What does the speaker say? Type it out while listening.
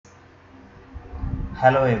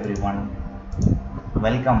Hello everyone,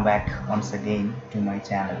 welcome back once again to my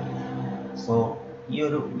channel. So, ഈ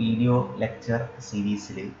ഒരു video lecture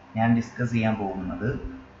സീരീസിൽ ഞാൻ ഡിസ്കസ് ചെയ്യാൻ പോകുന്നത്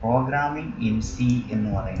പ്രോഗ്രാമിംഗ് ഇൻ സി എന്ന്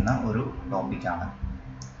പറയുന്ന ഒരു ടോപ്പിക്കാണ്.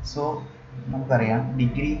 സോ നമുക്കറിയാം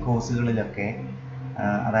ഡിഗ്രി കോഴ്സുകളിലൊക്കെ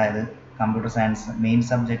അതായത് കമ്പ്യൂട്ടർ സയൻസ് മെയിൻ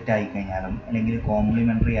സബ്ജക്റ്റ് ആയിക്കഴിഞ്ഞാലും അല്ലെങ്കിൽ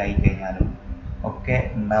കോംപ്ലിമെൻ്ററി ആയിക്കഴിഞ്ഞാലും ഒക്കെ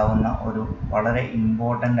ഉണ്ടാവുന്ന ഒരു വളരെ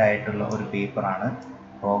ഇമ്പോർട്ടൻ്റ് ആയിട്ടുള്ള ഒരു പേപ്പറാണ്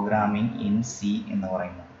പ്രോഗ്രാമിംഗ് ഇൻ സി എന്ന്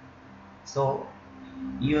പറയുന്നത്. സോ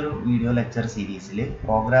ഈ ഒരു വീഡിയോ ലെക്ചർ സീരീസിൽ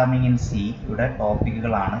പ്രോഗ്രാമിംഗ് ഇൻ സി യുടെ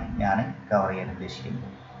ടോപ്പിക്കുകളാണ് ഞാൻ കവർ ചെയ്യാൻ ഉദ്ദേശിക്കുന്നത്.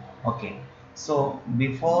 Okay, so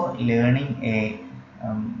before learning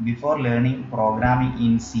programming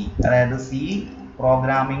in C, അതായത് സി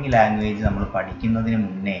പ്രോഗ്രാമിംഗ് ലാംഗ്വേജ് നമ്മൾ പഠിക്കുന്നതിന്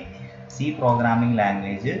മുന്നേ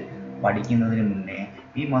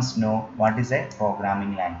we must know what is a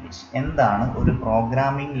programming language. എന്താണ് ഒരു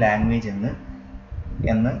പ്രോഗ്രാമിംഗ് ലാംഗ്വേജ്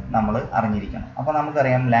എന്ന് നമ്മൾ അറിഞ്ഞിരിക്കണം. അപ്പോൾ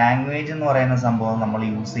നമുക്കറിയാം ലാംഗ്വേജ് എന്ന് പറയുന്ന സംഭവം നമ്മൾ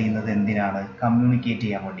യൂസ് ചെയ്യുന്നത് എന്തിനാണ്? കമ്മ്യൂണിക്കേറ്റ്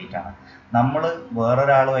ചെയ്യാൻ വേണ്ടിയിട്ടാണ്. നമ്മൾ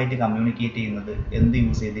വേറൊരാളുമായിട്ട് കമ്മ്യൂണിക്കേറ്റ് ചെയ്യുന്നത് എന്ത്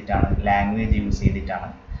യൂസ് ചെയ്തിട്ടാണ്? ലാംഗ്വേജ് യൂസ് ചെയ്തിട്ടാണ്.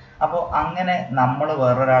 അപ്പോൾ അങ്ങനെ നമ്മൾ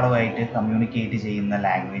വേറൊരാളുമായിട്ട് കമ്മ്യൂണിക്കേറ്റ് ചെയ്യുന്ന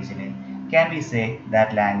ലാംഗ്വേജിന് can we say that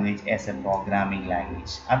language as a programming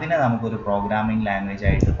language? അതിനെ നമുക്കൊരു പ്രോഗ്രാമിംഗ് ലാംഗ്വേജ്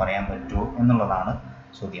ആയിട്ട് പറയാൻ പറ്റുമോ എന്നുള്ളതാണ്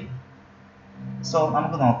ചോദ്യം. സോ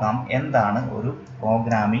നമുക്ക് നോക്കാം എന്താണ് ഒരു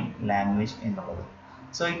പ്രോഗ്രാമിംഗ് ലാംഗ്വേജ് എന്നുള്ളത്.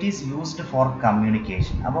 So it is used for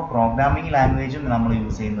communication. അപ്പോൾ പ്രോഗ്രാമിംഗ് ലാംഗ്വേജും നമ്മൾ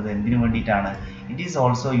യൂസ് ചെയ്യുന്നത് എന്തിനു വേണ്ടിയിട്ടാണ്? It is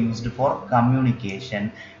also used for communication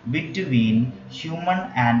between human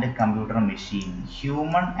and computer machine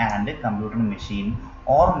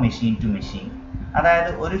or machine to machine.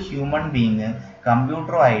 അതായത് ഒരു ഹ്യൂമൻ ബീങ്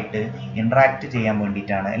കമ്പ്യൂട്ടറുമായിട്ട് ഇൻട്രാക്ട് ചെയ്യാൻ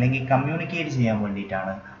വേണ്ടിയിട്ടാണ് അല്ലെങ്കിൽ കമ്മ്യൂണിക്കേറ്റ് ചെയ്യാൻ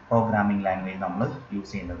വേണ്ടിയിട്ടാണ് പ്രോഗ്രാമിംഗ് ലാംഗ്വേജ് നമ്മൾ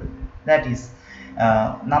യൂസ് ചെയ്യുന്നത്. ദാറ്റ് ഈസ്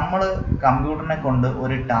നമ്മൾ കമ്പ്യൂട്ടറിനെ കൊണ്ട്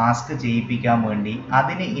ഒരു ടാസ്ക് ചെയ്യിപ്പിക്കാൻ വേണ്ടി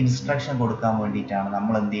അതിന് ഇൻസ്ട്രക്ഷൻ കൊടുക്കാൻ വേണ്ടിയിട്ടാണ്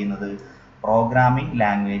നമ്മൾ എന്ത് ചെയ്യുന്നത്? പ്രോഗ്രാമിംഗ്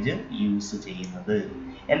ലാംഗ്വേജ് യൂസ് ചെയ്യുന്നത്.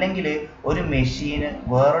 അല്ലെങ്കിൽ ഒരു മെഷീന്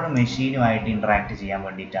വേറൊരു മെഷീനുമായിട്ട് ഇൻട്രാക്ട് ചെയ്യാൻ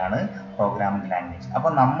വേണ്ടിയിട്ടാണ് പ്രോഗ്രാമിംഗ് ലാംഗ്വേജ്.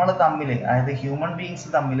 അപ്പോൾ നമ്മൾ തമ്മിൽ, അതായത് ഹ്യൂമൻ ബീങ്സ്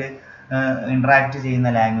തമ്മിൽ ഇൻട്രാക്ട് ചെയ്യുന്ന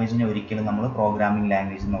ലാംഗ്വേജിനെ ഒരിക്കലും നമ്മൾ പ്രോഗ്രാമിംഗ്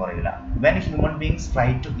ലാംഗ്വേജ് എന്ന് പറയില്ല. When human beings try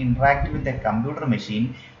to interact with a computer machine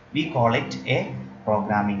we call it A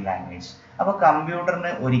programming language. അപ്പോൾ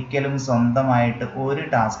കമ്പ്യൂട്ടറിന് ഒരിക്കലും സ്വന്തമായിട്ട് ഒരു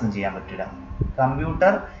ടാസ്കും ചെയ്യാൻ പറ്റില്ല.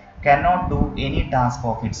 Computer cannot do any task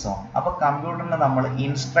of its own. അപ്പോൾ കമ്പ്യൂട്ടറിന് നമ്മൾ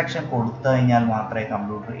ഇൻസ്ട്രക്ഷൻ കൊടുത്തു കഴിഞ്ഞാൽ മാത്രമേ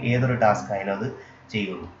കമ്പ്യൂട്ടർ ഏതൊരു ടാസ്ക് ആയാലും അത്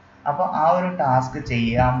ചെയ്യുള്ളൂ. അപ്പോൾ ആ ഒരു ടാസ്ക്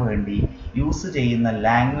ചെയ്യാൻ വേണ്ടി യൂസ് ചെയ്യുന്ന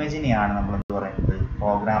ലാംഗ്വേജിനെയാണ് നമ്മൾ എന്ത് പറയുന്നത്?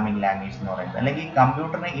 പ്രോഗ്രാമിംഗ് ലാംഗ്വേജ് എന്ന് പറയുന്നത്. അല്ലെങ്കിൽ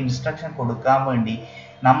കമ്പ്യൂട്ടറിന് ഇൻസ്ട്രക്ഷൻ കൊടുക്കാൻ വേണ്ടി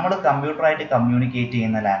നമ്മൾ കമ്പ്യൂട്ടറായിട്ട് കമ്മ്യൂണിക്കേറ്റ്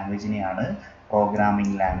ചെയ്യുന്ന ലാംഗ്വേജിനെയാണ്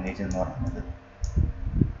പ്രോഗ്രാമിംഗ് ലാംഗ്വേജ് എന്ന് പറയുന്നത്.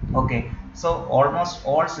 Okay, so almost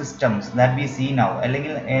all systems that we see now,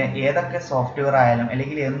 അല്ലെങ്കിൽ ഏതൊക്കെ സോഫ്റ്റ്വെയർ ആയാലും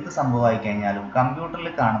അല്ലെങ്കിൽ എന്ത് സംഭവമായി കഴിഞ്ഞാലും കമ്പ്യൂട്ടറിൽ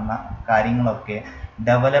കാണുന്ന കാര്യങ്ങളൊക്കെ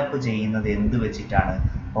ഡെവലപ്പ് ചെയ്യുന്നത് എന്ത് വെച്ചിട്ടാണ്?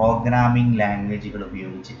 പ്രോഗ്രാമിംഗ് ലാംഗ്വേജുകൾ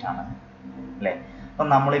ഉപയോഗിച്ചിട്ടാണ്, അല്ലേ?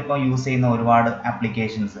 അപ്പം നമ്മളിപ്പോൾ യൂസ് ചെയ്യുന്ന ഒരുപാട്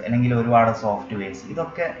ആപ്ലിക്കേഷൻസ് അല്ലെങ്കിൽ ഒരുപാട് സോഫ്റ്റ്വെയർസ്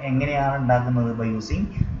ഇതൊക്കെ എങ്ങനെയാണ് ഉണ്ടാക്കുന്നത്? By using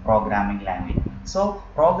programming language. So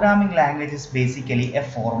programming language is basically A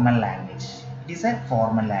formal language. It is a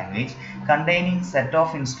formal language containing set of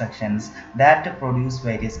instructions that produce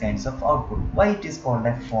various kinds of output. Why it is called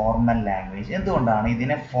a formal language? എന്തുകൊണ്ടാണ്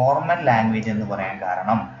ഇതിനെ formal language എന്ന് പറയാൻ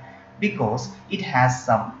കാരണം? Because it has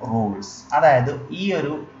some rules. അതായത് ഈ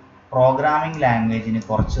ഒരു programming ലാംഗ്വേജിന്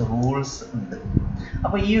കുറച്ച് rules ഉണ്ട്.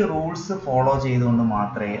 അപ്പോൾ ഈ റൂൾസ് ഫോളോ ചെയ്തുകൊണ്ട്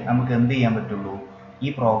മാത്രമേ നമുക്ക് എന്ത് ചെയ്യാൻ പറ്റുള്ളൂ? ഈ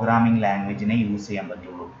പ്രോഗ്രാമിംഗ് ലാംഗ്വേജിനെ യൂസ് ചെയ്യാൻ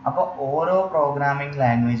പറ്റുള്ളൂ. അപ്പോൾ ഓരോ പ്രോഗ്രാമിംഗ്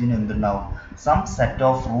ലാംഗ്വേജിനും എന്തുണ്ടാവും? സം സെറ്റ്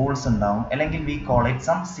ഓഫ് റൂൾസ് ഉണ്ടാവും, അല്ലെങ്കിൽ we call it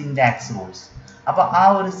some syntax rules. അപ്പോൾ ആ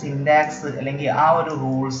ഒരു സിൻടാക്സ് അല്ലെങ്കിൽ ആ ഒരു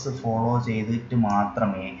റൂൾസ് ഫോളോ ചെയ്തിട്ട്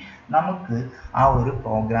മാത്രമേ നമുക്ക് ആ ഒരു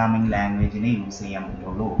പ്രോഗ്രാമിംഗ് ലാംഗ്വേജിനെ യൂസ് ചെയ്യാൻ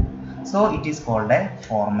പറ്റുള്ളൂ. So it is called A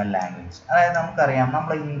formal language. അതായത് നമുക്കറിയാം,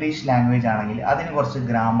 നമ്മൾ ഇംഗ്ലീഷ് ലാംഗ്വേജ് ആണെങ്കിൽ അതിന് കുറച്ച്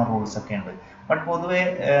ഗ്രാമർ റൂൾസ് ഒക്കെ ഉണ്ട്. ബട്ട് പൊതുവെ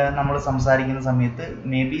നമ്മൾ സംസാരിക്കുന്ന സമയത്ത്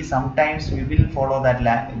may be sometimes we will follow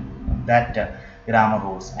that grammar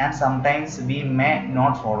rules and sometimes we may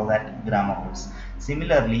not follow that grammar rules.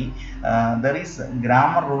 Similarly, there is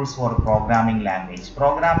grammar rules for programming language.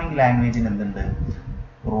 Programming language in എന്തുണ്ട്?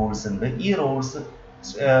 Rules ഉണ്ട്. ഈ rules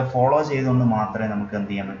follow ചെയ്തുകൊണ്ട് മാത്രമേ നമുക്ക്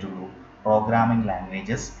എന്ത് ചെയ്യാൻ പറ്റുള്ളൂ? Programming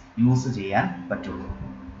languages use ചെയ്യാൻ പറ്റുള്ളൂ.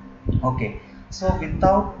 Okay, so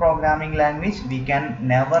without programming language we can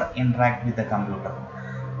never interact with a computer.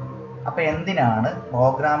 അപ്പോൾ എന്തിനാണ്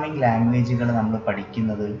പ്രോഗ്രാമിംഗ് ലാംഗ്വേജുകൾ നമ്മൾ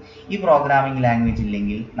പഠിക്കുന്നത്? ഈ പ്രോഗ്രാമിംഗ് ലാംഗ്വേജ്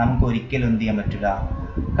ഇല്ലെങ്കിൽ നമുക്ക് ഒരിക്കലും എന്ത് ചെയ്യാൻ പറ്റില്ല?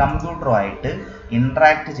 കമ്പ്യൂട്ടറുമായിട്ട്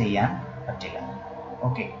ഇൻട്രാക്ട് ചെയ്യാൻ പറ്റില്ല.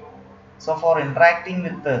 Okay, so four interacting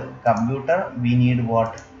with computer we need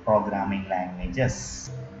what? Programming languages.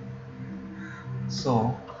 So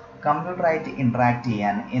കമ്പ്യൂട്ടറായിട്ട് interact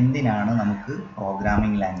ചെയ്യാൻ എന്തിനാണ് നമുക്ക്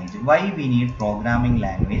programming language? Y we need programming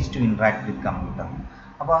language to interact with computer?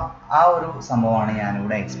 അപ്പോൾ ആ ഒരു സംഭവമാണ്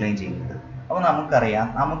ഞാനിവിടെ എക്സ്പ്ലെയിൻ ചെയ്യുന്നത്. അപ്പോൾ നമുക്കറിയാം,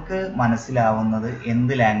 നമുക്ക് മനസ്സിലാവുന്നത്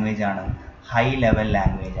എന്ത് ലാംഗ്വേജ് ആണ്? ഹൈ ലെവൽ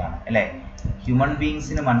ലാംഗ്വേജ് ആണ് അല്ലേ? ഹ്യൂമൻ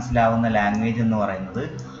ബീങ്സിന് മനസ്സിലാവുന്ന ലാംഗ്വേജ് എന്ന് പറയുന്നത്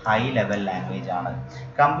ഹൈ ലെവൽ ലാംഗ്വേജ് ആണ്.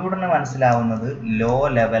 കമ്പ്യൂട്ടറിന് മനസ്സിലാവുന്നത് ലോ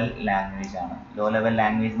ലെവൽ ലാംഗ്വേജ് ആണ്. ലോ ലെവൽ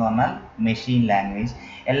ലാംഗ്വേജ് എന്ന് പറഞ്ഞാൽ മെഷീൻ ലാംഗ്വേജ്,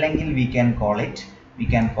 അല്ലെങ്കിൽ we can call it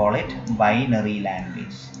binary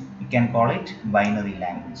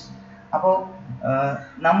language. അപ്പോൾ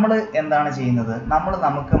നമ്മൾ എന്താണ് ചെയ്യുന്നത്?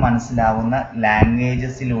 നമുക്ക് മനസ്സിലാവുന്ന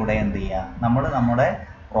ലാംഗ്വേജസിലൂടെ എന്ത് ചെയ്യുക? നമ്മുടെ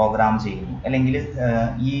പ്രോഗ്രാം ചെയ്യുന്നു. അല്ലെങ്കിൽ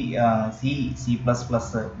ഈ C++,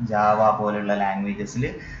 ജാവ പോലെയുള്ള ലാംഗ്വേജസിൽ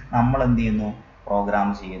നമ്മൾ എന്ത് ചെയ്യുന്നു? പ്രോഗ്രാം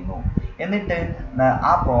ചെയ്യുന്നു. എന്നിട്ട്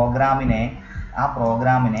ആ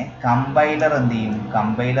പ്രോഗ്രാമിനെ കമ്പൈലർ എന്ത് ചെയ്യും?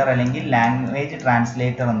 കമ്പൈലർ അല്ലെങ്കിൽ ലാംഗ്വേജ്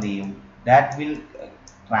ട്രാൻസ്ലേറ്റർ എന്ത് ചെയ്യും? That will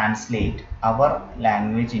translate our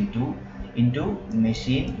language into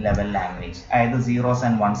machine level language. അതായത് zeros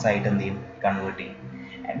and ones ആയിട്ട് എന്ത് ചെയ്യും? കൺവേർട്ട് ചെയ്യും.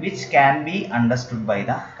 which can be understood by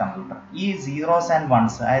the computer. ഈ zeros and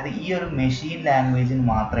ones, അതായത് ഈ ഒരു മെഷീൻ ലാംഗ്വേജിന്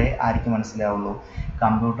മാത്രമേ ആർക്ക് മനസ്സിലാവുള്ളൂ?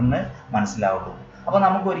 കമ്പ്യൂട്ടറിന് മനസ്സിലാവുള്ളൂ. അപ്പോൾ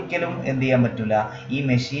നമുക്ക് ഒരിക്കലും എന്ത് ചെയ്യാൻ പറ്റില്ല? ഈ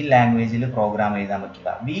മെഷീൻ ലാംഗ്വേജിൽ പ്രോഗ്രാം എഴുതാൻ പറ്റില്ല.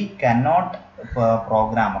 V cannot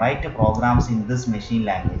right programmes in this machine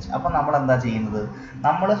language. അപ്പോൾ നമ്മൾ എന്താ ചെയ്യുന്നത്?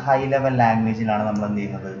 നമ്മൾ ഹൈ ലെവൽ ലാംഗ്വേജിലാണ് നമ്മൾ എന്ത്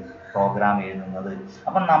ചെയ്യുന്നത്? പ്രോഗ്രാം എഴുതുന്നത്.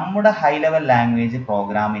 അപ്പം നമ്മുടെ ഹൈ ലെവൽ ലാംഗ്വേജ്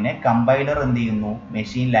പ്രോഗ്രാമിനെ കമ്പൈലർ എന്ത് ചെയ്യുന്നു?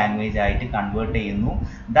 മെഷീൻ ലാംഗ്വേജ് ആയിട്ട് കൺവേർട്ട് ചെയ്യുന്നു.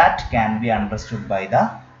 That can be understood by the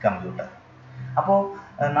computer. അപ്പോൾ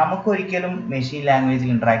നമുക്കൊരിക്കലും മെഷീൻ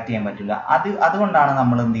ലാംഗ്വേജിൽ ഇൻട്രാക്ട് ചെയ്യാൻ പറ്റില്ല. അതുകൊണ്ടാണ്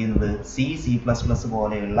നമ്മൾ എന്ത് ചെയ്യുന്നത്? C++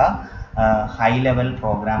 പോലെയുള്ള high level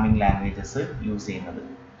programming languages use ചെയ്യുന്നത്.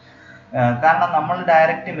 കാരണം നമ്മൾ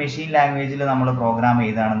ഡയറക്റ്റ് മെഷീൻ ലാംഗ്വേജിൽ നമ്മൾ programme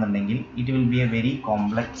ചെയ്താണെന്നുണ്ടെങ്കിൽ it will be A very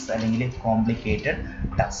complex അല്ലെങ്കിൽ കോംപ്ലിക്കേറ്റഡ്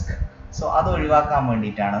ടാസ്ക്. സോ അത് ഒഴിവാക്കാൻ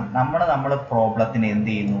വേണ്ടിയിട്ടാണ് നമ്മുടെ പ്രോബ്ലത്തിനെ എന്ത്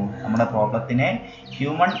ചെയ്യുന്നു? നമ്മുടെ പ്രോബ്ലത്തിനെ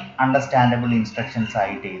ഹ്യൂമൻ അണ്ടർസ്റ്റാൻഡബിൾ ഇൻസ്ട്രക്ഷൻസ്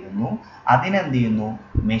ആയിട്ട് എഴുതുന്നു. അതിനെന്ത് ചെയ്യുന്നു?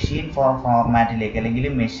 മെഷീൻ ഫോർമാറ്റിലേക്ക് അല്ലെങ്കിൽ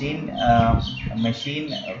മെഷീൻ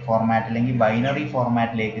ഫോർമാറ്റ് അല്ലെങ്കിൽ ബൈനറി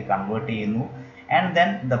ഫോർമാറ്റിലേക്ക് കൺവേർട്ട് ചെയ്യുന്നു. And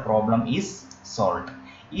then the problem is solved.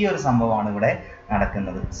 ഈ ഒരു സംഭവമാണ് ഇവിടെ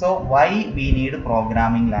നടക്കുന്നത്. So Y we need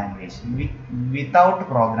programming language? Without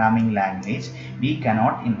programming language we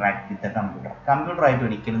cannot interact with the computer. കമ്പ്യൂട്ടറായിട്ട്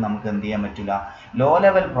ഒരിക്കലും നമുക്ക് എന്ത് ചെയ്യാൻ പറ്റില്ല? ലോ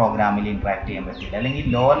ലെവൽ പ്രോഗ്രാമിൽ ഇൻട്രാക്ട് ചെയ്യാൻ പറ്റില്ല, അല്ലെങ്കിൽ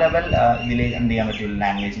ലോ ലെവൽ ഇതിൽ എന്ത് ചെയ്യാൻ പറ്റില്ല?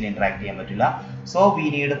 ലാംഗ്വേജിൽ ഇൻട്രാക്ട് ചെയ്യാൻ പറ്റില്ല. So we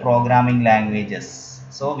need programming languages.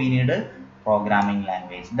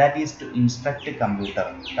 That is to instruct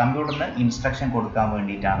കമ്പ്യൂട്ടറിന് instruction കൊടുക്കാൻ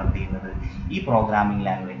വേണ്ടിയിട്ടാണ് എന്ത് ചെയ്യുന്നത്? ഈ പ്രോഗ്രാമിംഗ്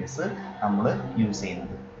ലാംഗ്വേജസ് നമ്മൾ യൂസ്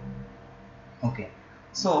ചെയ്യുന്നത്. Okay,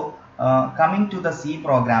 so coming to the C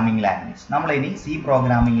programming language. നമ്മൾ ഇനി C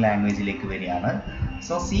പ്രോഗ്രാമിംഗ് ലാംഗ്വേജിലേക്ക് വരികയാണ്.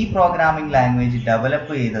 So C programming language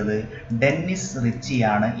develop ചെയ്തത് Dennis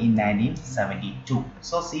റിച്ചിയാണ് in 1972.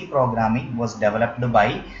 So C programming was developed by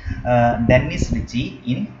Dennis Ritchie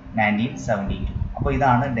in 1972. അപ്പോൾ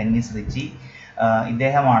ഇതാണ് ഡെന്നിസ് റിച്ചി.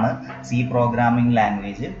 ഇദ്ദേഹമാണ് C programming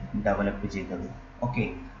language develop ചെയ്തത്. Okay,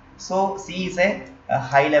 so C is a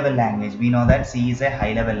high level language. We know that C is a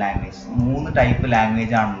high level language. 3 type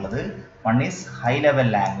language ആണുള്ളത്. One is high level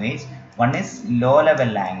language, one is low level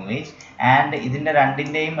language, and ഇതിന്റെ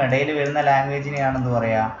രണ്ടിന്റെയും ഇടയിൽ വരുന്ന ലാംഗ്വേജിനെയാണ് എന്ത്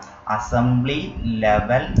പറയുക? Assembly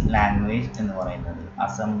level language എന്ന് പറയുന്നത്.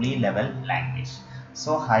 Assembly level language.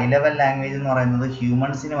 So high level language എന്ന് പറയുന്നത്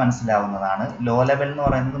ഹ്യൂമൻസിന് മനസ്സിലാവുന്നതാണ്. ലോ ലെവൽ എന്ന്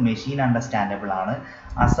പറയുന്നത് മെഷീൻ അണ്ടർസ്റ്റാൻഡബിൾ ആണ്.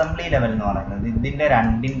 അസംബ്ലി ലെവൽ എന്ന് പറയുന്നത് ഇതിന്റെ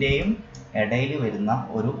രണ്ടിന്റെയും ഇടയിൽ വരുന്ന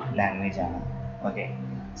ഒരു ലാംഗ്വേജ് ആണ്. ഓക്കെ,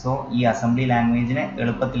 സോ ഈ അസംബ്ലി ലാംഗ്വേജിനെ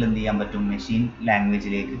എളുപ്പത്തിൽ എന്ത് ചെയ്യാൻ പറ്റും? മെഷീൻ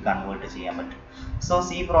ലാംഗ്വേജിലേക്ക് കൺവേർട്ട് ചെയ്യാൻ പറ്റും. സോ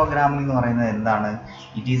C പ്രോഗ്രാമിംഗ് എന്ന് പറയുന്നത് എന്താണ്?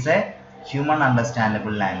 It is A human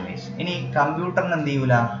understandable language. ഇനി കമ്പ്യൂട്ടറിന് എന്ത്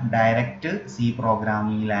ചെയ്യൂല? ഡയറക്റ്റ് C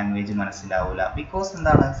പ്രോഗ്രാമിംഗ് ലാംഗ്വേജ് മനസ്സിലാവൂല. ബിക്കോസ്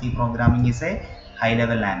എന്താണ്? C programming is A high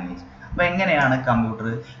level language. അപ്പോൾ എങ്ങനെയാണ് കമ്പ്യൂട്ടർ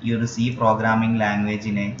ഈ ഒരു C പ്രോഗ്രാമിംഗ്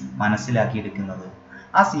ലാംഗ്വേജിനെ മനസ്സിലാക്കിയെടുക്കുന്നത്?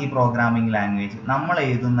 ആ C പ്രോഗ്രാമിംഗ് ലാംഗ്വേജ് നമ്മൾ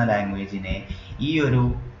എഴുതുന്ന ലാംഗ്വേജിനെ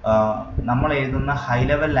നമ്മൾ എഴുതുന്ന high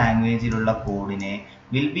level ലാംഗ്വേജിലുള്ള കോഡിനെ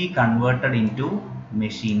will be converted in to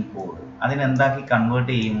machine code. അതിനെന്താക്കി convert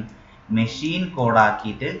ചെയ്യും? മെഷീൻ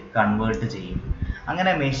കോഡാക്കിയിട്ട് കൺവേർട്ട് ചെയ്യും.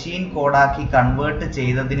 അങ്ങനെ മെഷീൻ കോഡാക്കി കൺവേർട്ട്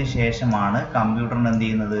ചെയ്തതിന് ശേഷമാണ് കമ്പ്യൂട്ടറിന് എന്ത്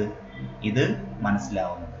ചെയ്യുന്നത്? ഇത്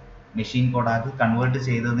മനസ്സിലാവുന്നത്. മെഷീൻ കോഡാക്കി കൺവേർട്ട്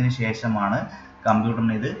ചെയ്തതിന് ശേഷമാണ്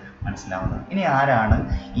കമ്പ്യൂട്ടറിന് ഇത് മനസ്സിലാവുന്നത്. ഇനി ആരാണ്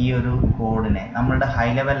ഈ ഒരു കോഡിനെ, നമ്മളുടെ ഹൈ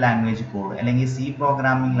ലെവൽ ലാംഗ്വേജ് കോഡ് അല്ലെങ്കിൽ C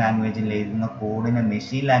പ്രോഗ്രാമിംഗ് ലാംഗ്വേജിൽ എഴുതുന്ന കോഡിനെ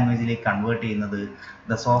മെഷീൻ ലാംഗ്വേജിലേക്ക് കൺവേർട്ട് ചെയ്യുന്നത്?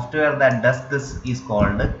 The software that does this is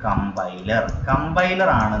called compiler.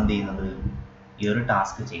 Compiler ആണ് എന്ത് ചെയ്യുന്നത്? ഈ ഒരു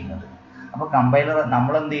ടാസ്ക് ചെയ്യുന്നത്. അപ്പോൾ കമ്പൈലർ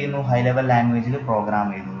നമ്മൾ എന്ത് ചെയ്യുന്നു? ഹൈ ലെവൽ ലാംഗ്വേജിൽ പ്രോഗ്രാം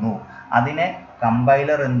എഴുതുന്നു. അതിനെ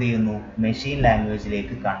കമ്പൈലർ എന്ത് ചെയ്യുന്നു, മെഷീൻ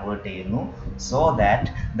ലാംഗ്വേജിലേക്ക് കൺവേർട്ട് ചെയ്യുന്നു, so that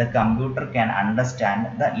the computer can understand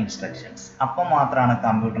the instructions. അപ്പം മാത്രമാണ്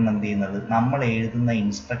കമ്പ്യൂട്ടറിന് എന്ത് ചെയ്യുന്നത്, നമ്മൾ എഴുതുന്ന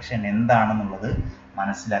ഇൻസ്ട്രക്ഷൻ എന്താണെന്നുള്ളത്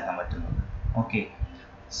മനസ്സിലാക്കാൻ പറ്റുന്നത്. Okay,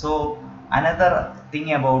 so another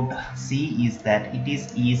thing about C is that it is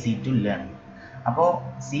easy to learn. അപ്പോൾ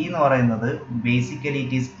സി എന്ന് പറയുന്നത് basically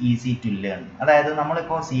it is easy to learn. അതായത്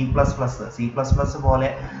നമ്മളിപ്പോൾ C++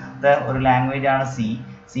 പോലത്തെ ഒരു ലാംഗ്വേജ് ആണ്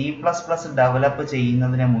C++ ഡെവലപ്പ്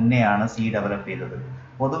ചെയ്യുന്നതിന് മുന്നെയാണ് സി ഡെവലപ്പ് ചെയ്തത്.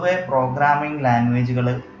 പൊതുവെ പ്രോഗ്രാമിംഗ് ലാംഗ്വേജുകൾ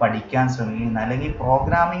പഠിക്കാൻ ശ്രമിക്കുന്ന അല്ലെങ്കിൽ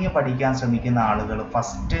പ്രോഗ്രാമിംഗ് പഠിക്കാൻ ശ്രമിക്കുന്ന ആളുകൾ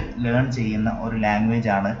ഫസ്റ്റ് ലേൺ ചെയ്യുന്ന ഒരു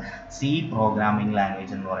ലാംഗ്വേജ് ആണ് സി പ്രോഗ്രാമിംഗ്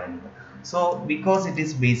ലാംഗ്വേജ് എന്ന് പറയുന്നത്. So because it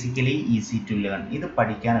is basically easy to learn, ഇത്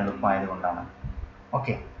പഠിക്കാൻ എളുപ്പമായതുകൊണ്ടാണ്.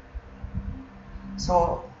 Okay, so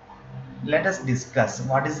let us discuss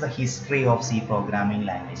what is the history of C programming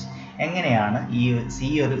language. എങ്ങനെയാണ് ഈ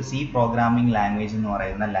C പ്രോഗ്രാമിംഗ് ലാംഗ്വേജ് എന്ന്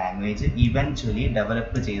പറയുന്ന ലാംഗ്വേജ് ഇവൻച്വലി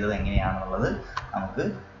ഡെവലപ്പ് ചെയ്തത് എങ്ങനെയാണെന്നുള്ളത് നമുക്ക്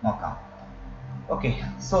നോക്കാം. Okay,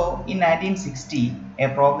 so in 1960 a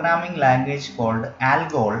programming language called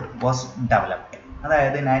ALGOL was developed.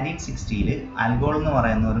 അതായത് 1960-ൽ ALGOL എന്ന്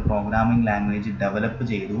പറയുന്ന ഒരു പ്രോഗ്രാമിംഗ് ലാംഗ്വേജ് ഡെവലപ്പ്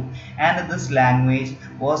ചെയ്തു. And this language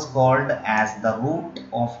was called as the root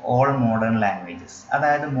of all modern languages.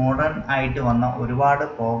 അതായത് മോഡേൺ ആയിട്ട് വന്ന ഒരുപാട്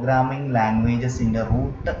പ്രോഗ്രാമിംഗ് ലാംഗ്വേജസിൻ്റെ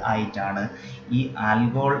റൂട്ട് ആയിട്ടാണ് ഈ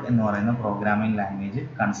ALGOL എന്ന് പറയുന്ന പ്രോഗ്രാമിംഗ് ലാംഗ്വേജ്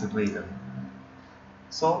കൺസിഡർ ചെയ്തത്.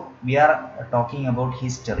 So we are talking about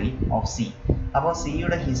history of C. അപ്പോൾ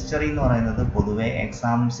സിയുടെ ഹിസ്റ്ററി എന്ന് പറയുന്നത് പൊതുവെ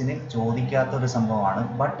എക്സാംസിന് ചോദിക്കാത്തൊരു സംഭവമാണ്.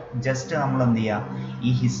 ബട്ട് ജസ്റ്റ് നമ്മൾ എന്ത് ചെയ്യുക,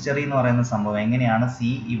 ഈ ഹിസ്റ്ററി എന്ന് പറയുന്ന സംഭവം എങ്ങനെയാണ് സി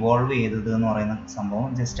ഇവോൾവ് ചെയ്തത് എന്ന് പറയുന്ന സംഭവം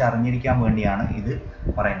ജസ്റ്റ് അറിഞ്ഞിരിക്കാൻ വേണ്ടിയാണ് ഇത്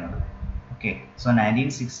പറയുന്നത്. ഓക്കെ, സോ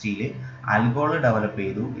 1960-ൽ ALGOL ഡെവലപ്പ്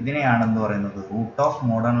ചെയ്തു. ഇതിനെയാണ് എന്ന് പറയുന്നത് റൂട്ട് ഓഫ്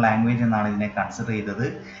മോഡേൺ ലാംഗ്വേജ് എന്നാണ് ഇതിനെ കൺസിഡർ ചെയ്തത്.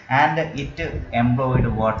 And it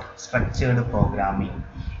employed what, structured programming.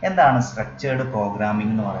 എന്താണ് സ്ട്രക്ചേർഡ്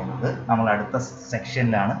പ്രോഗ്രാമിംഗ് എന്ന് പറയുന്നത് നമ്മൾ അടുത്ത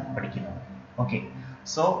സെക്ഷനിലാണ് പഠിക്കുന്നത്. Okay,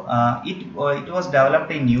 so it was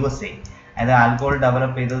developed in USA. അതായത് ALGOL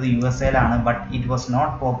ഡെവലപ്പ് ചെയ്തത് USA-ലാണ്. But it was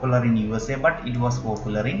not popular in USA, but it was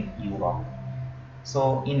popular in Europe. So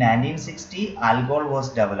in 1960 ALGOL was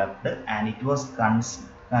developed and it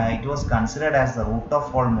was considered as the root of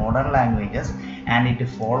all modern languages, and it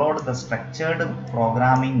followed the structured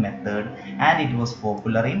programming method, and it was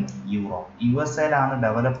popular in Europe. USA-ലാണ്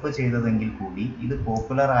develop ചെയ്തതെങ്കിൽ കൂടി ഇത്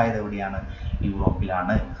popular ആയത് എവിടെയാണ്,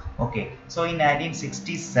 യൂറോപ്പിലാണ്. Okay, so in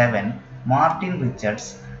 1967 Martin Richards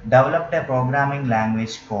developed a programming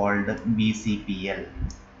language called BCPL,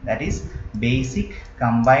 that is Basic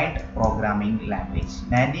Combined Programming Language.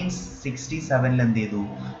 1967-ൽ എന്ത് ചെയ്തു,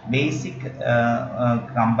 basic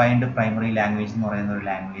combined primary language എന്ന് പറയുന്ന ഒരു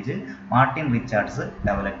language Martin Richards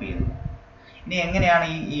develop ചെയ്തു. ഇനി എങ്ങനെയാണ്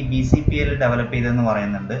ഈ BCPL ഡെവലപ്പ് ചെയ്തതെന്ന്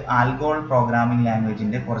പറയുന്നുണ്ട്. ALGOL പ്രോഗ്രാമിംഗ്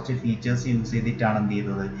ലാംഗ്വേജിൻ്റെ കുറച്ച് ഫീച്ചേഴ്സ് യൂസ് ചെയ്തിട്ടാണ് എന്ത്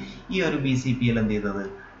ചെയ്തത്, ഈ ഒരു BCPL എന്ത് ചെയ്തത്,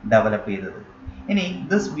 ഡെവലപ്പ് ചെയ്തത്. ഇനി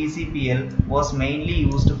this BCPL was mainly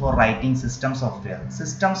used for writing system software.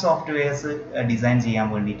 System softwares design ചെയ്യാൻ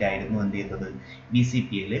വേണ്ടിയിട്ടായിരുന്നു എന്ത് ചെയ്തത്,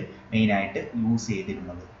 BCPL മെയിനായിട്ട് യൂസ്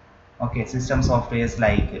ചെയ്തിരുന്നത്. Okay, system softwares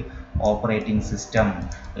like operating system,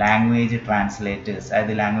 language translators,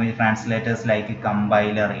 അതായത് ലാംഗ്വേജ് ട്രാൻസ്ലേറ്റേഴ്സ് ലൈക്ക്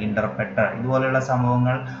കമ്പൈലർ, ഇൻ്റർപ്രെറ്റർ, ഇതുപോലെയുള്ള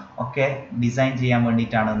സംഭവങ്ങൾ ഒക്കെ ഡിസൈൻ ചെയ്യാൻ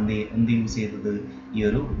വേണ്ടിയിട്ടാണ് എന്ത് യൂസ് ചെയ്തത്, ഈ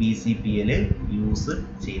ഒരു BCPL യൂസ്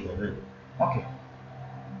ചെയ്തത്. Okay,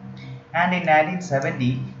 and in 1970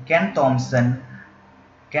 Ken Thompson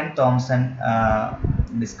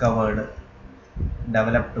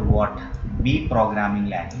developed what, B programming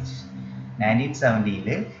language.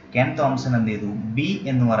 1970-ൽ Ken Thomson എന്ത് ചെയ്തു, ബി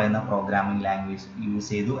എന്ന് പറയുന്ന പ്രോഗ്രാമിംഗ് ലാംഗ്വേജ് യൂസ്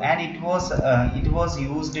ചെയ്തു. And it was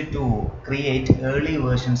used to create early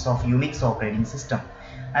versions of Unix operating system.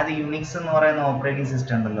 അത് യുണിക്സ് എന്ന് പറയുന്ന ഓപ്പറേറ്റിംഗ്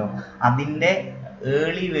സിസ്റ്റം ഉണ്ടല്ലോ, അതിൻ്റെ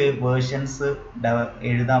ഏർലി വേർഷൻസ്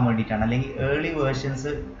എഴുതാൻ വേണ്ടിയിട്ടാണ്, അല്ലെങ്കിൽ ഏർലി വേർഷൻസ്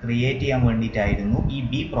ക്രിയേറ്റ് ചെയ്യാൻ വേണ്ടിയിട്ടായിരുന്നു ഈ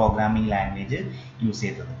ബി പ്രോഗ്രാമിംഗ് ലാംഗ്വേജ് യൂസ്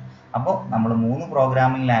ചെയ്തത്. അപ്പോൾ നമ്മൾ 3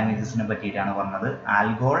 പ്രോഗ്രാമിംഗ് ലാംഗ്വേജസിനെ പറ്റിയിട്ടാണ് പറഞ്ഞത്.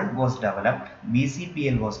 ALGOL was developed,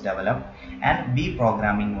 BCPL was developed, and B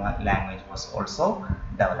programming language was also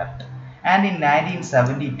developed. And in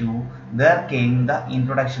 1972 there came the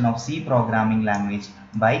introduction of C programming language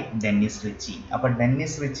by Dennis Ritchie. അപ്പോൾ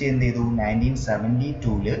Dennis Ritchie എന്ത് ചെയ്തു,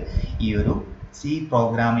 1972-ൽ ഈ ഒരു C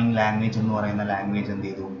പ്രോഗ്രാമിംഗ് ലാംഗ്വേജ് എന്ന് പറയുന്ന language എന്ത്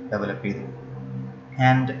ചെയ്തു, develop ചെയ്തു.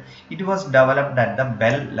 And it was developed at the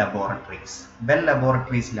bell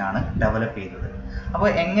ലബോറട്ടറീസിലാണ് develop ചെയ്തത്. അപ്പോൾ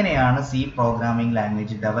എങ്ങനെയാണ് C പ്രോഗ്രാമിംഗ്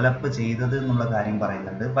ലാംഗ്വേജ് ഡെവലപ്പ് ചെയ്തത് എന്നുള്ള കാര്യം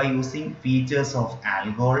പറയുന്നുണ്ട്. By using features of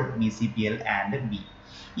ALGOL, BCPL and B.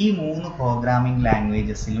 ഈ 3 പ്രോഗ്രാമിംഗ്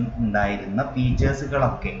ലാംഗ്വേജസിലും ഉണ്ടായിരുന്ന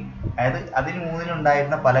ഫീച്ചേഴ്സുകളൊക്കെ, അതായത് അതിൽ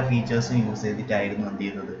 3-ലുണ്ടായിരുന്ന പല ഫീച്ചേഴ്സും യൂസ് ചെയ്തിട്ടായിരുന്നു എന്ത്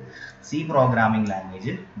ചെയ്തത്, C പ്രോഗ്രാമിംഗ്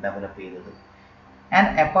ലാംഗ്വേജ് ഡെവലപ്പ് ചെയ്തത്. And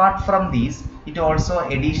apart from these, it also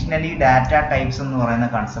additionally data types എന്ന് പറയുന്ന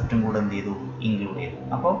കൺസെപ്റ്റും കൂടെ എന്ത് ചെയ്തു, ഇൻക്ലൂഡ് ചെയ്തു.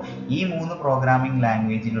 അപ്പോൾ ഈ 3 പ്രോഗ്രാമിംഗ്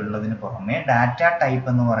ലാംഗ്വേജിലുള്ളതിന് പുറമെ ഡാറ്റ ടൈപ്പ്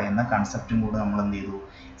എന്ന് പറയുന്ന കൺസെപ്റ്റും കൂടെ നമ്മൾ എന്ത് ചെയ്തു,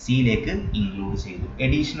 സിയിലേക്ക് ഇൻക്ലൂഡ് ചെയ്തു.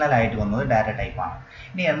 എഡീഷണൽ ആയിട്ട് വന്നത് ഡാറ്റ ടൈപ്പാണ്.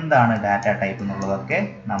 ഇനി എന്താണ് ഡാറ്റ ടൈപ്പ് എന്നുള്ളതൊക്കെ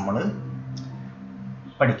നമ്മൾ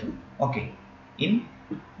പഠിക്കും. Okay, in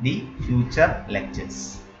the future lectures.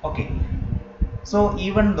 Okay, so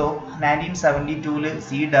even though 1972 C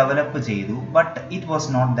develop ചെയ്തു, but it was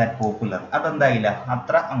not that popular. അതെന്തായില്ല,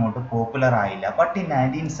 അത്ര അങ്ങോട്ട് പോപ്പുലർ ആയില്ല. But in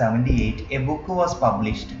 1978 a book was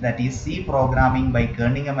published, that is C programming by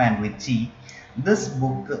Kernighan and Ritchie. This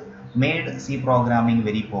book made C programming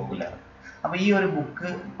very popular. അപ്പോൾ ഈ ഒരു book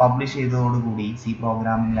publish ചെയ്തതോടുകൂടി C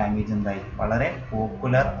programming language എന്തായി, വളരെ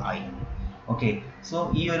popular ആയി. Okay, so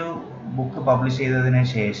ഈ ഒരു ബുക്ക് പബ്ലിഷ് ചെയ്തതിന്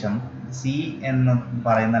ശേഷം സി എന്ന്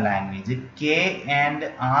പറയുന്ന language K and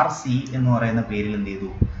R C എന്ന് പറയുന്ന പേരിൽ എന്ത് ചെയ്തു,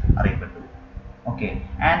 അറിയപ്പെട്ടു. ഓക്കെ,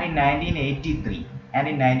 ആൻഡ് ഇൻ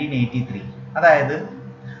 1983 അതായത്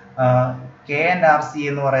കെ ആൻഡ് ആർ സി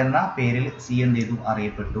എന്ന് പറയുന്ന പേരിൽ സി എന്ത് ചെയ്തു,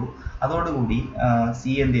 അറിയപ്പെട്ടു. അതോടുകൂടി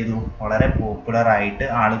സി എന്ത് ചെയ്തു, വളരെ പോപ്പുലർ ആയിട്ട്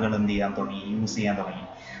ആളുകൾ എന്ത് ചെയ്യാൻ തുടങ്ങി, യൂസ് ചെയ്യാൻ തുടങ്ങി.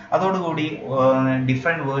 അതോടുകൂടി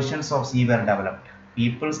different versions of C were developed.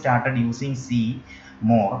 People started using C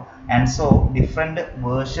more, and so different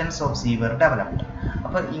versions of C were developed.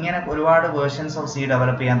 അപ്പോൾ ഇങ്ങനെ ഒരുപാട് വേർഷൻസ് ഓഫ് സി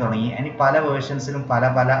ഡെവലപ്പ് ചെയ്യാൻ തുടങ്ങി. ഇനി പല വേർഷൻസിലും പല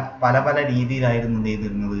രീതിയിലായിരുന്നു എന്ത്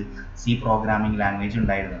ചെയ്തിരുന്നത്, സി പ്രോഗ്രാമിംഗ് ലാംഗ്വേജ്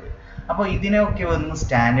ഉണ്ടായിരുന്നത്. അപ്പോൾ ഇതിനെയൊക്കെ ഒന്ന്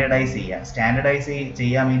സ്റ്റാൻഡേർഡൈസ്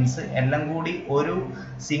ചെയ്യുക മീൻസ് എല്ലാം കൂടി ഒരു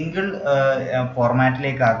സിംഗിൾ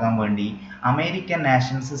ഫോർമാറ്റിലേക്ക് ആക്കാൻ വേണ്ടി American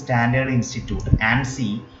Nationals standard institute ANSI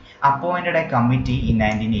appointed a committee in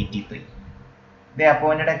 1983. They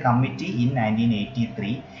appointed a committee in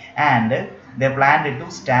 1983 and they planned to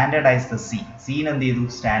standardize the C. C എന്ത് ചെയ്തു,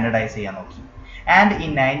 സ്റ്റാൻഡർഡൈസ് ചെയ്യാൻ നോക്കി. And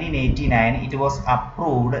in 1989 it was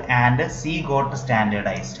approved and C got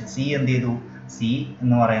standardized. C എന്ത് ചെയ്തു, C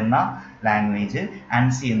എന്ന് പറയുന്ന language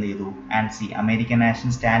ANSI എന്ത് ചെയ്തു, ANSI American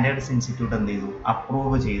national standards institute എന്ത് ചെയ്തു,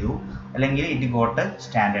 അപ്രൂവ് ചെയ്തു, അല്ലെങ്കിൽ it got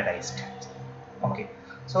standardised. Okay,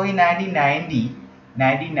 so in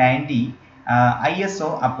 1990 ISO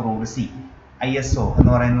approved C. ISO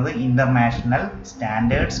എന്ന് പറയുന്നത് international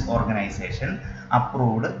standards organisation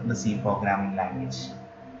approved the C programming language.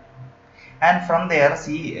 And from there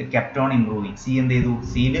C kept on improving. C എന്ത് ചെയ്തു,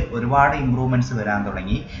 സിയിൽ ഒരുപാട് ഇംപ്രൂവ്മെന്റ്സ് വരാൻ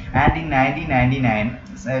തുടങ്ങി. And in 1999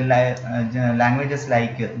 languages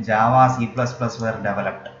like Java, C++ were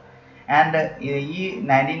developed. And ഈ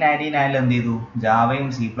 1999 എന്ത് ചെയ്തു, ജാവയും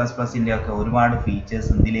C++ൻ്റെ ഒക്കെ ഒരുപാട്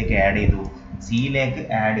ഫീച്ചേഴ്സ് എന്തിലേക്ക് ആഡ് ചെയ്തു, സിയിലേക്ക്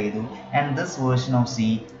ആഡ് ചെയ്തു. And this version of C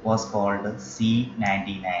was called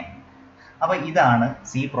C99. അപ്പോൾ ഇതാണ്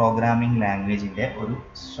സി പ്രോഗ്രാമിംഗ് ലാംഗ്വേജിൻ്റെ ഒരു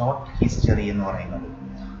ഷോർട്ട് ഹിസ്റ്ററി എന്ന് പറയുന്നത്.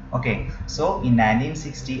 Okay, so in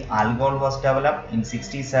 1960 ALGOL was developed, in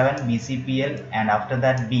 67 BCPL, and after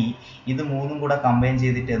that B. ഇത് മൂന്നും കൂടെ കമ്പൈൻ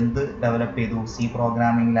ചെയ്തിട്ട് എന്ത് ഡെവലപ്പ് ചെയ്തു, സി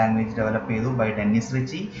പ്രോഗ്രാമിംഗ് ലാംഗ്വേജ് ഡെവലപ്പ് ചെയ്തു by Dennis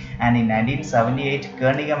Ritchie. And in 1978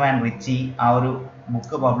 കേർണിഗൻ and Ritchie ആ ഒരു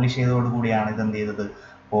ബുക്ക് പബ്ലിഷ് ചെയ്തതോടുകൂടിയാണ് ഇതെന്ത് ചെയ്തത്,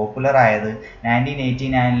 പോപ്പുലർ ആയത്.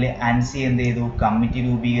 1989 ANSI എന്ത് ചെയ്തു, കമ്മിറ്റി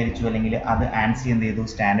രൂപീകരിച്ചു, അല്ലെങ്കിൽ അത് ANSI എന്ത് ചെയ്തു,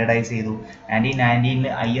 സ്റ്റാൻഡർഡൈസ് ചെയ്തു. 1990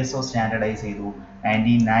 ISO സ്റ്റാൻഡർഡൈസ് ചെയ്തു.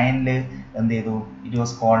 1999 എന്ത് ചെയ്തു, it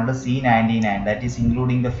was called C99, that is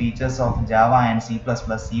including the features of Java and C++.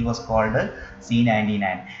 C was called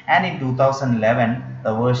C99. And in 2011 the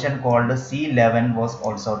version called C11 was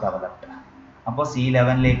also developed. അപ്പോൾ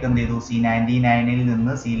C11ലേക്ക് എന്ത് ചെയ്തു, C99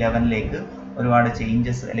 നിന്ന് C11ലേക്ക് ഒരുപാട്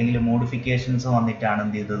ചേഞ്ചസ് അല്ലെങ്കിൽ മോഡിഫിക്കേഷൻസ് വന്നിട്ടാണ്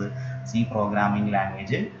എന്ത് ചെയ്തത്, സി പ്രോഗ്രാമിംഗ്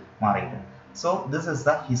ലാംഗ്വേജ് മാറിയത്. So this is the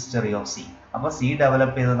history of C. അപ്പോൾ സി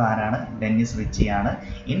ഡെവലപ്പ് ചെയ്തത് ആരാണ്, Dennis റിച്ചിയാണ്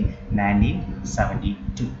in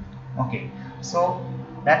 1972. Okay, so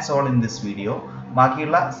that's all in this video.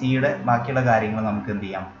 ബാക്കിയുള്ള സിയുടെ ബാക്കിയുള്ള കാര്യങ്ങൾ നമുക്ക് എന്ത്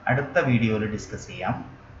ചെയ്യാം, അടുത്ത വീഡിയോയിൽ ഡിസ്കസ് ചെയ്യാം.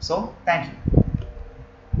 So thank you.